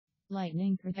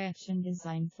Lightning protection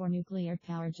designed for nuclear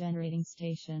power generating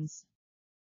stations.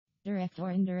 Direct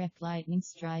or indirect lightning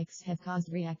strikes have caused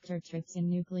reactor trips in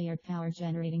nuclear power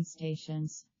generating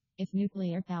stations. If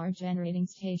nuclear power generating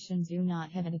stations do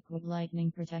not have adequate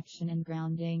lightning protection and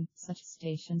grounding, such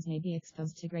stations may be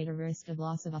exposed to greater risk of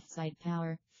loss of off-site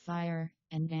power, fire,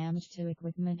 and damage to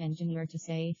equipment engineered to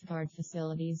safeguard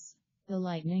facilities. The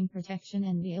lightning protection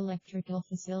and the electrical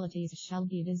facilities shall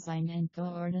be designed and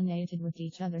coordinated with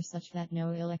each other such that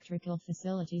no electrical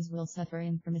facilities will suffer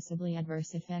impermissibly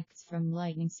adverse effects from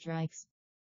lightning strikes.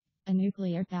 A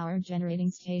nuclear power generating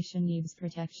station needs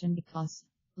protection because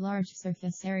large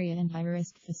surface area and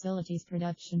high-risk facilities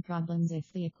production problems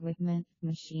if the equipment,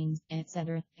 machines,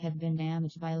 etc. have been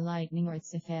damaged by lightning or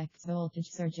its effects voltage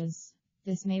surges.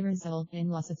 This may result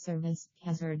in loss of service,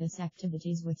 hazardous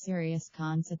activities with serious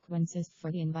consequences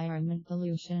for the environment,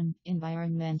 pollution,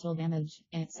 environmental damage,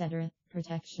 etc.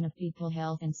 Protection of People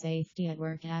Health and Safety at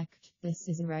Work Act. This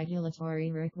is a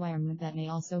regulatory requirement that may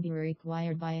also be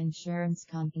required by insurance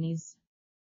companies.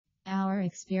 Our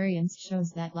experience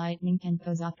shows that lightning can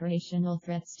pose operational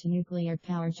threats to nuclear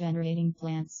power generating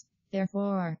plants.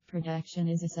 Therefore, protection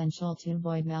is essential to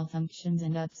avoid malfunctions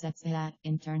and upsets that,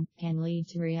 in turn, can lead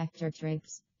to reactor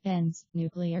trips. Hence,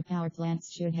 nuclear power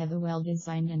plants should have a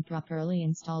well-designed and properly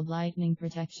installed lightning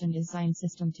protection design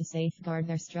system to safeguard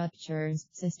their structures,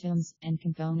 systems, and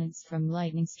components from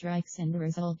lightning strikes and the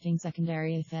resulting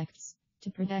secondary effects. To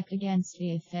protect against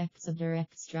the effects of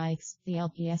direct strikes, the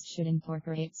LPS should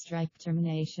incorporate strike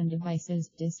termination devices,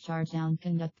 discharge down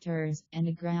conductors, and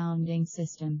a grounding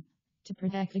system. To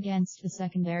protect against the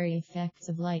secondary effects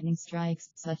of lightning strikes,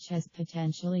 such as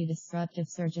potentially disruptive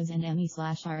surges and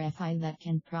ME/RFI that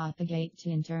can propagate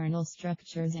to internal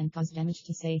structures and cause damage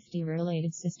to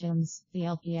safety-related systems, the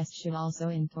LPS should also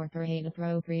incorporate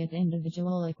appropriate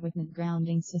individual equipment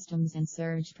grounding systems and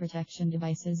surge protection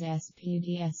devices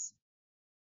 (SPDS).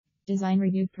 Design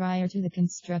review. Prior to the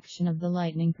construction of the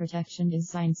lightning protection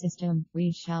design system,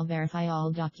 we shall verify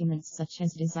all documents such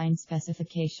as design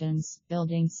specifications,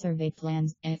 building survey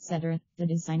plans, etc. The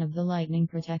design of the lightning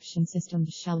protection system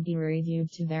shall be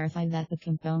reviewed to verify that the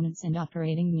components and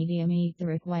operating media meet the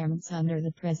requirements under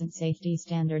the present safety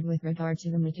standard with regard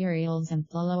to the materials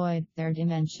employed, their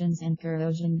dimensions and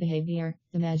corrosion behavior.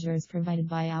 The measures provided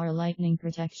by our lightning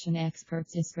protection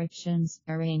experts, descriptions,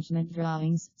 arrangement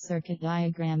drawings, circuit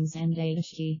diagrams and data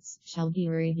sheets shall be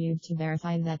reviewed to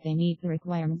verify that they meet the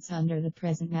requirements under the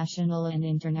present national and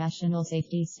international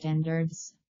safety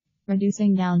standards.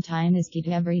 Reducing downtime is key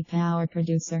to every power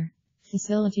producer.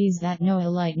 Facilities that know a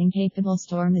lightning-capable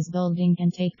storm is building can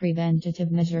take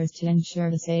preventative measures to ensure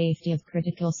the safety of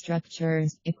critical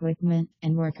structures, equipment,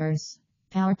 and workers.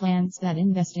 Power plants that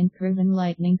invest in proven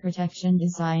lightning protection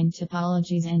design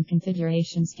topologies and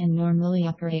configurations can normally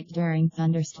operate during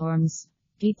thunderstorms.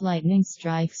 Deep lightning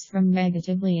strikes from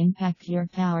negatively impact your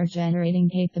power generating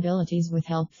capabilities. With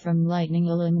help from Lightning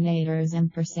Eliminators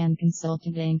 &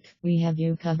 Consulting Inc., we have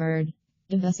you covered.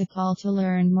 Give us a call to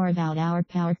learn more about our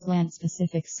power plant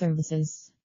specific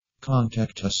services.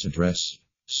 Contact us address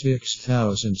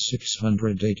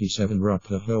 6687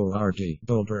 Arapahoe RD,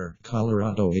 Boulder,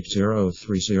 Colorado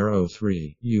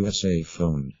 80303, USA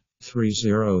phone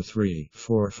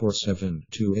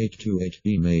 303-447-2828,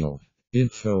 email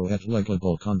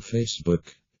info@leglablek on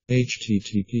Facebook,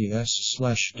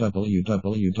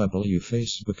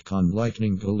 https://www.facebook.com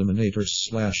Lightning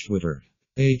Eliminators/Twitter,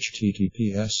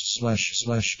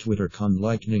 https://Twitter.com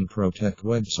Lightning Protect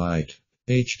website,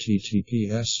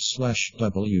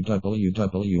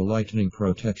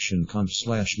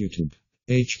 https://www.lightningprotection.com/YouTube,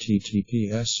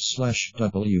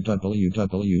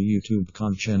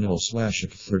 https://www.youtube.com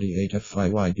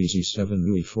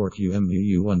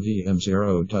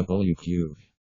channel/38FIYBZ7UE4QMUU1DM0WQ